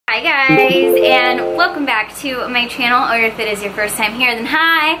Hi guys, and welcome back to my channel, or if it is your first time here, then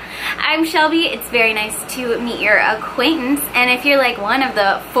hi, I'm Shelby. It's very nice to meet your acquaintance, and if you're like one of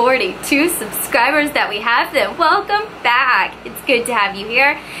the 42 subscribers that we have, then welcome back. It's good to have you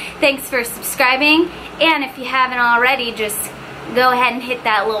here. Thanks for subscribing, and if you haven't already, just go ahead and hit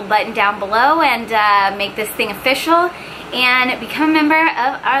that little button down below and make this thing official and become a member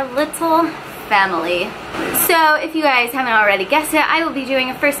of our little family. So if you guys haven't already guessed it, I will be doing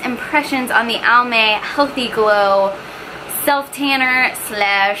a first impressions on the Almay Healthy Glow self tanner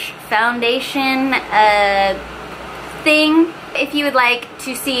slash foundation thing. If you would like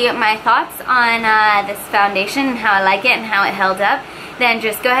to see my thoughts on this foundation and how I like it and how it held up, then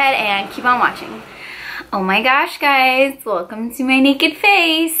just go ahead and keep on watching. Oh my gosh guys, welcome to my naked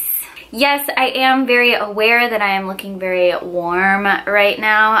face. Yes, I am very aware that I am looking very warm right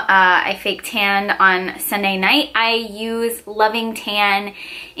now. I fake tanned on Sunday night. I use Loving Tan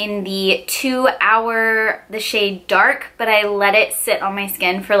in the 2-hour, the shade dark, but I let it sit on my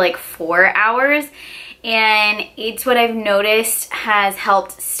skin for like 4 hours. And it's what I've noticed has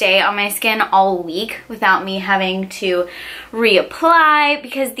helped stay on my skin all week without me having to reapply,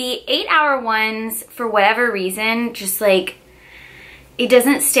 because the 8-hour ones, for whatever reason, just like, it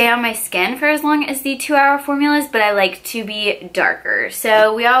doesn't stay on my skin for as long as the 2-hour formulas, but I like to be darker.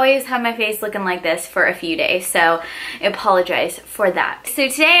 So we always have my face looking like this for a few days, so I apologize for that. So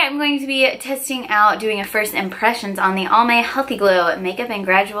today I'm going to be testing out, doing a first impressions on the Almay Healthy Glow Makeup and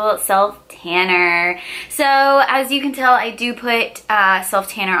Gradual Self Tanner. So as you can tell, I do put self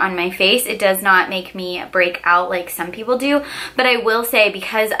tanner on my face. It does not make me break out like some people do, but I will say,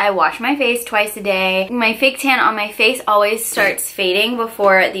 because I wash my face twice a day, my fake tan on my face always starts fading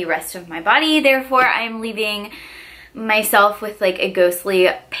before the rest of my body. Therefore, I'm leaving myself with like a ghostly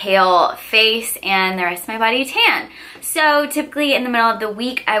pale face and the rest of my body tan. So typically in the middle of the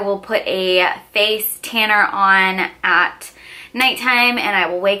week, I will put a face tanner on at nighttime and I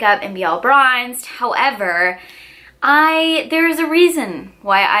will wake up and be all bronzed. However, there is a reason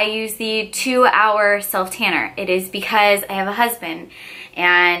why I use the 2-hour self tanner. It is because I have a husband,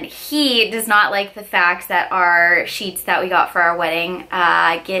 and he does not like the fact that our sheets that we got for our wedding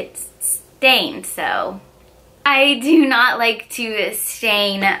get stained. So I do not like to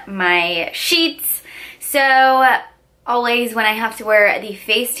stain my sheets. So always when I have to wear the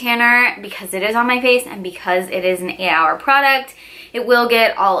face tanner, because it is on my face and because it is an 8-hour product, it will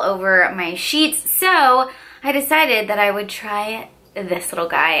get all over my sheets. So I decided that I would try this little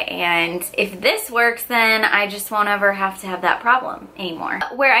guy, and if this works, then I just won't ever have to have that problem anymore.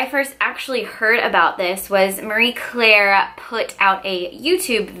 Where I first actually heard about this was Marie Claire put out a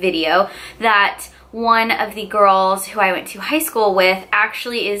YouTube video that one of the girls who I went to high school with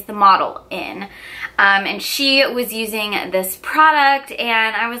actually is the model in. And she was using this product,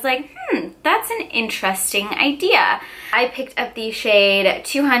 and I was like, that's an interesting idea. I picked up the shade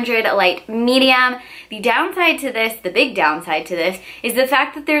 200 Light Medium. The downside to this, the big downside to this, is the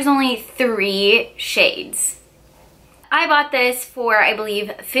fact that there's only 3 shades. I bought this for, I believe,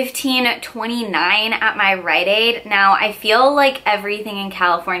 $15.29 at my Rite Aid. Now, I feel like everything in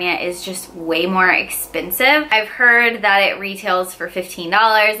California is just way more expensive. I've heard that it retails for $15.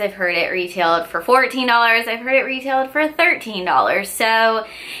 I've heard it retailed for $14. I've heard it retailed for $13. So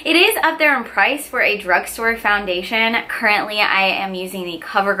it is up there in price for a drugstore foundation. Currently, I am using the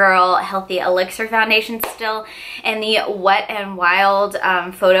CoverGirl Healthy Elixir Foundation still, and the Wet n Wild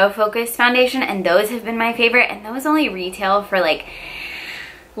Photo Focus Foundation, and those have been my favorite, and those only retail for like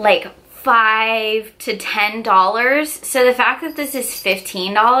 $5 to $10. So the fact that this is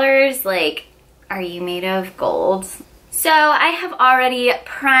 $15, like, are you made of gold? So I have already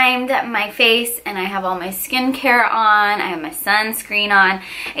primed my face, and I have all my skincare on. I have my sunscreen on.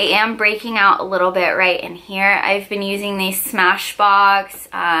 I am breaking out a little bit right in here. I've been using the Smashbox,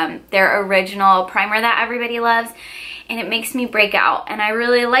 their original primer that everybody loves, and it makes me break out. And I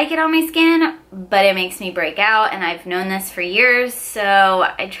really like it on my skin, but it makes me break out, and I've known this for years, so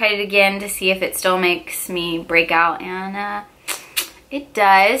I tried it again to see if it still makes me break out, and it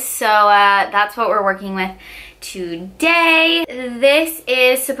does. So that's what we're working with today. This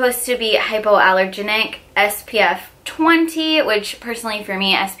is supposed to be hypoallergenic, SPF 20, which personally for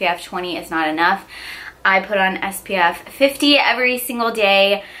me, SPF 20 is not enough. I put on SPF 50 every single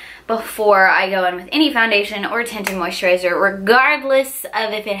day before I go in with any foundation or tinted moisturizer, regardless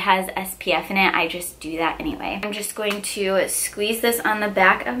of if it has SPF in it. I just do that anyway. I'm just going to squeeze this on the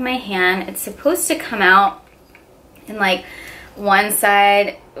back of my hand. It's supposed to come out in like one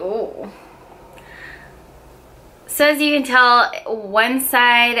side. Ooh. So as you can tell, one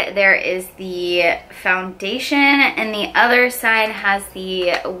side there is the foundation and the other side has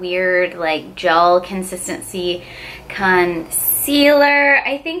the weird like gel consistency concealer.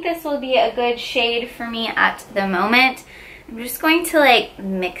 I think this will be a good shade for me at the moment. I'm just going to like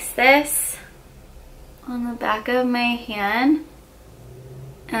mix this on the back of my hand,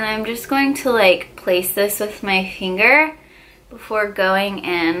 and I'm just going to like place this with my finger before going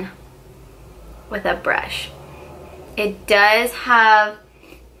in with a brush. It does have,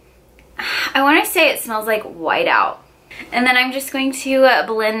 I want to say it smells like whiteout. And then I'm just going to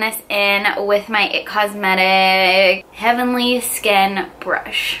blend this in with my It Cosmetic Heavenly Skin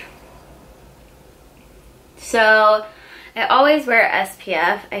brush. So I always wear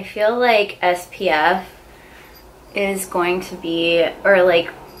SPF. I feel like SPF is going to be, or like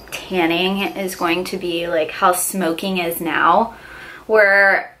tanning is going to be like how smoking is now,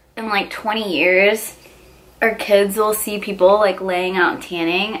 where in like 20 years our kids will see people like laying out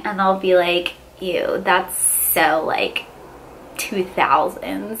tanning and they'll be like, ew, that's so like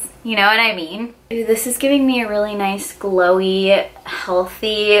 2000s, you know what I mean? Ooh, this is giving me a really nice glowy,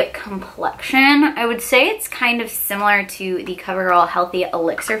 healthy complexion. I would say it's kind of similar to the CoverGirl Healthy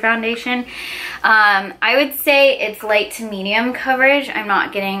Elixir Foundation. I would say it's light to medium coverage. I'm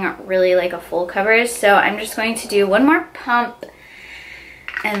not getting really like a full coverage, so I'm just going to do one more pump,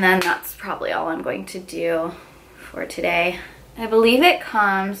 and then that's probably all I'm going to do for today. I believe it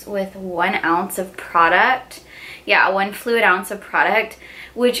comes with 1 ounce of product. Yeah, 1 fluid ounce of product,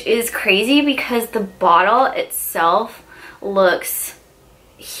 which is crazy because the bottle itself looks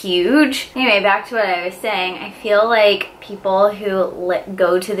huge. Anyway, back to what I was saying. I feel like people who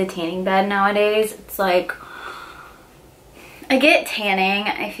go to the tanning bed nowadays, it's like, I get tanning.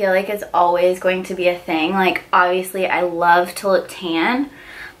 I feel like it's always going to be a thing. Like, obviously, I love to look tan.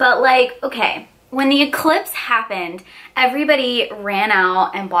 But like, okay, when the eclipse happened, everybody ran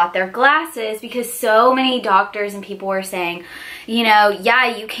out and bought their glasses because so many doctors and people were saying, you know,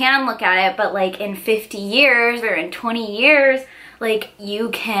 yeah, you can look at it, but like in 50 years or in 20 years, like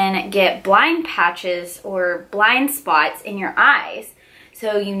you can get blind patches or blind spots in your eyes.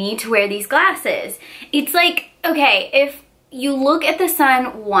 So you need to wear these glasses. It's like, okay, if you look at the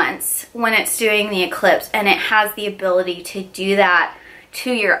sun once when it's doing the eclipse and it has the ability to do that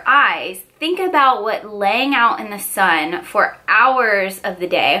to your eyes, think about what laying out in the sun for hours of the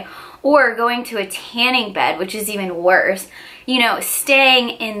day, or going to a tanning bed, which is even worse, you know,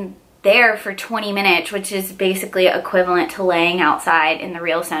 staying in there for 20 minutes, which is basically equivalent to laying outside in the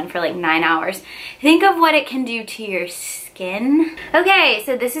real sun for like 9 hours. Think of what it can do to your skin. Okay,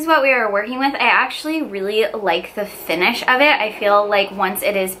 so this is what we are working with. I actually really like the finish of it. I feel like once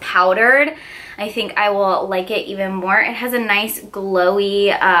it is powdered, I think I will like it even more. It has a nice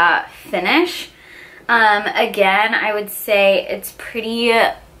glowy finish. Again, I would say it's pretty,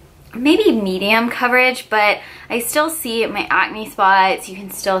 maybe medium coverage, but I still see my acne spots. You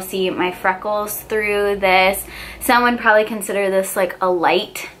can still see my freckles through this. Some would probably consider this like a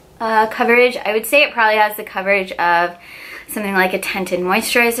light coverage. I would say it probably has the coverage of something like a tinted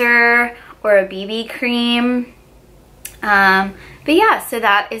moisturizer or a BB cream. But yeah, so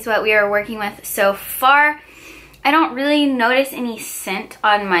that is what we are working with so far. I don't really notice any scent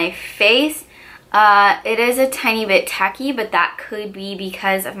on my face. It is a tiny bit tacky, but that could be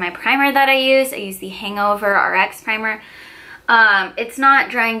because of my primer that I use. I use the Hangover RX primer. It's not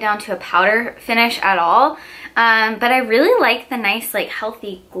drying down to a powder finish at all, but I really like the nice like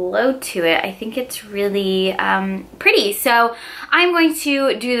healthy glow to it. I think it's really pretty. So I'm going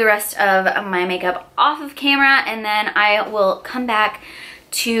to do the rest of my makeup off of camera, and then I will come back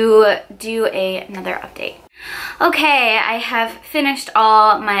to do another update. Okay, I have finished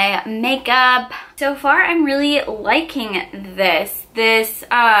all my makeup. So far, I'm really liking this. It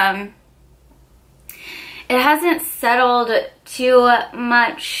hasn't settled too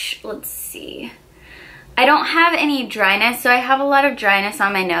much. Let's see. I don't have any dryness, so I have a lot of dryness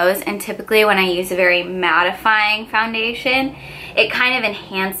on my nose, and typically when I use a very mattifying foundation, it kind of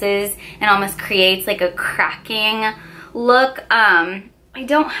enhances and almost creates like a cracking look. I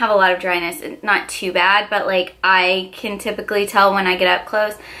don't have a lot of dryness, not too bad, but like I can typically tell when I get up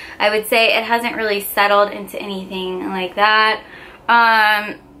close. I would say it hasn't really settled into anything like that.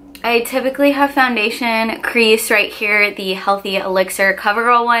 I typically have foundation crease right here. The Healthy Elixir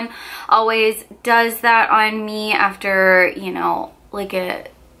CoverGirl one always does that on me after, you know, like a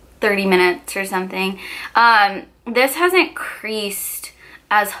 30 minutes or something. This hasn't creased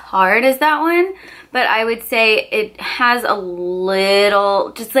as hard as that one, but I would say it has a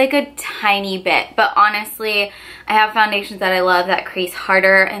little, just like a tiny bit. But honestly, I have foundations that I love that crease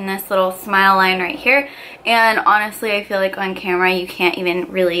harder in this little smile line right here. And honestly, I feel like on camera, you can't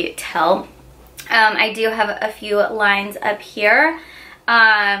even really tell. I do have a few lines up here.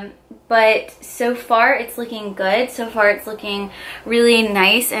 But so far it's looking good. So far it's looking really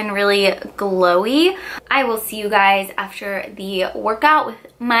nice and really glowy. I will see you guys after the workout with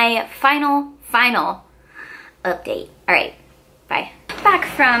my final update. All right, bye. Back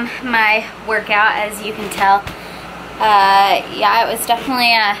from my workout, as you can tell. Yeah, it was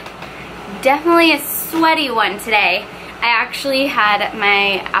definitely a sweaty one today. I actually had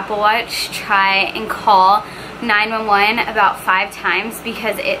my Apple Watch try and call 911 about 5 times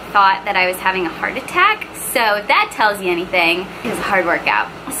because it thought that I was having a heart attack. So if that tells you anything, it was a hard workout.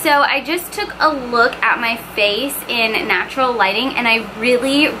 So I just took a look at my face in natural lighting, and I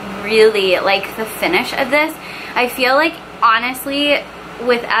really like the finish of this. I feel like, honestly,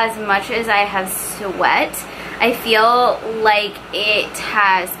 with as much as I have sweat, I feel like it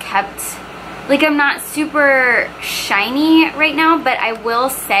has kept, like, I'm not super shiny right now, but I will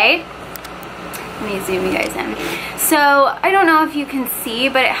say, let me zoom you guys in. So I don't know if you can see,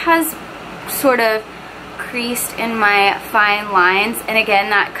 but it has sort of creased in my fine lines. And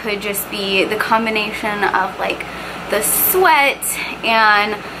again, that could just be the combination of like the sweat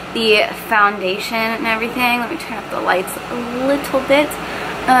and the foundation and everything. Let me turn up the lights a little bit.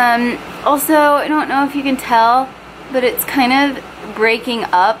 Also, I don't know if you can tell, but it's kind of breaking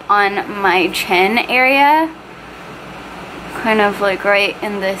up on my chin area. Kind of like right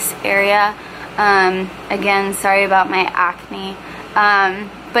in this area. Again, sorry about my acne,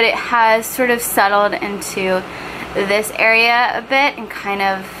 but it has sort of settled into this area a bit and kind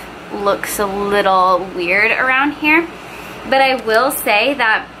of looks a little weird around here. But I will say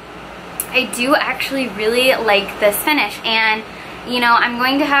that I do actually really like this finish, and you know, I'm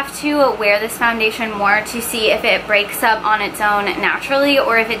going to have to wear this foundation more to see if it breaks up on its own naturally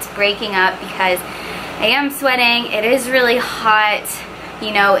or if it's breaking up because I am sweating. It is really hot.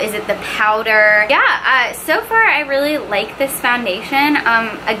 You know, is it the powder? Yeah, so far I really like this foundation.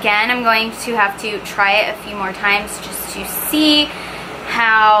 Again, I'm going to have to try it a few more times just to see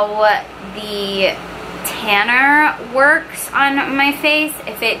how the tanner works on my face.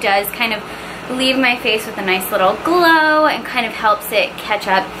 If it does kind of leave my face with a nice little glow and kind of helps it catch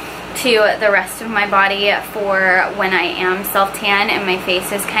up to the rest of my body for when I am self-tan and my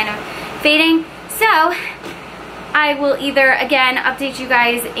face is kind of fading. So I will either, again, update you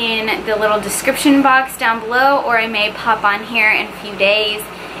guys in the little description box down below, or I may pop on here in a few days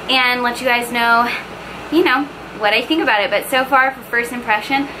and let you guys know, you know, what I think about it. But so far, for first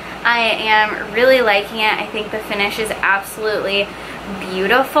impression, I am really liking it. I think the finish is absolutely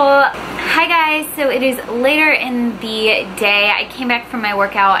beautiful. Hi guys, so it is later in the day. I came back from my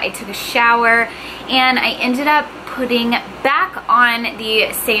workout, I took a shower, and I ended up putting back on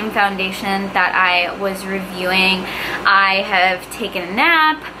the same foundation that I was reviewing. I have taken a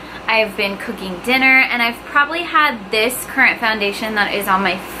nap, I've been cooking dinner, and I've probably had this current foundation that is on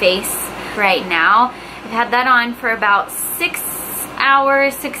my face right now. I've had that on for about 6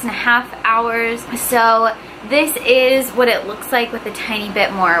 hours, 6.5 hours. So this is what it looks like with a tiny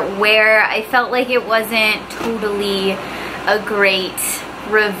bit more, where I felt like it wasn't totally a great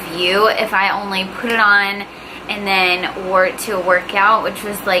review if I only put it on and then wore it to a workout, which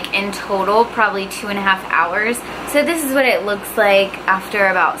was like in total probably 2.5 hours. So this is what it looks like after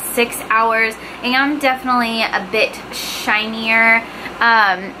about 6 hours. I am definitely a bit shinier.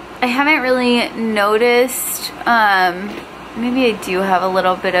 I haven't really noticed, maybe I do have a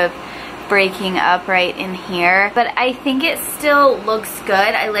little bit of breaking up right in here, but I think it still looks good.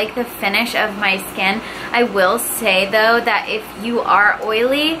 I like the finish of my skin. I will say though that if you are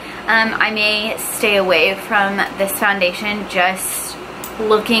oily, I may stay away from this foundation. Just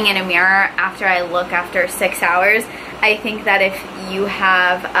looking in a mirror after I look after 6 hours, I think that if you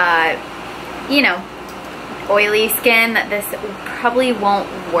have you know, oily skin, that this probably won't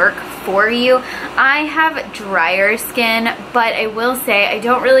work for you. I have drier skin, but I will say I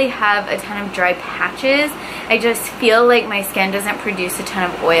don't really have a ton of dry patches. I just feel like my skin doesn't produce a ton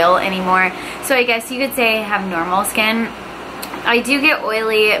of oil anymore. So I guess you could say I have normal skin. I do get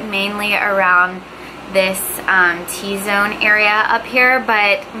oily mainly around this T-zone area up here,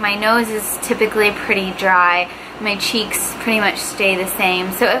 but my nose is typically pretty dry. My cheeks pretty much stay the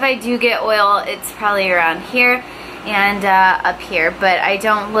same. So if I do get oil, it's probably around here and up here, but I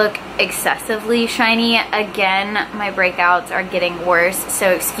don't look excessively shiny. Again, my breakouts are getting worse, so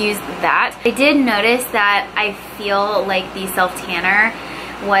excuse that. I did notice that I feel like the self-tanner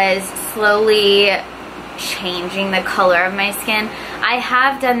was slowly changing the color of my skin. I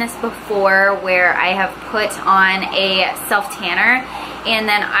have done this before where I have put on a self tanner and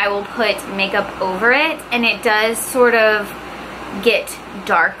then I will put makeup over it, and it does sort of get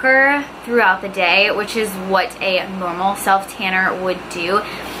darker throughout the day, which is what a normal self tanner would do.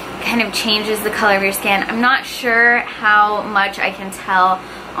 It kind of changes the color of your skin. I'm not sure how much I can tell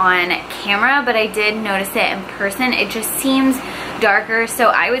on camera, but I did notice it in person. It just seems darker, so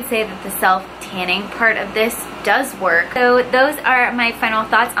I would say that the self tanning part of this does work. So those are my final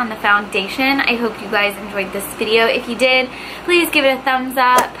thoughts on the foundation. I hope you guys enjoyed this video. If you did, please give it a thumbs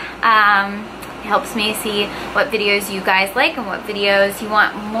up. It helps me see what videos you guys like and what videos you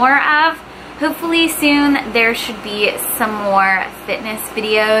want more of. Hopefully soon there should be some more fitness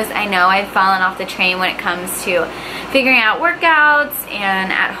videos. I know I've fallen off the train when it comes to figuring out workouts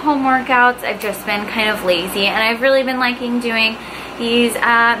and at-home workouts. I've just been kind of lazy, and I've really been liking doing these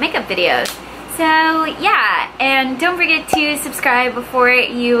makeup videos. So yeah, and don't forget to subscribe before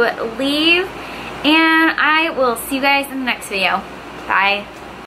you leave, and I will see you guys in the next video. Bye.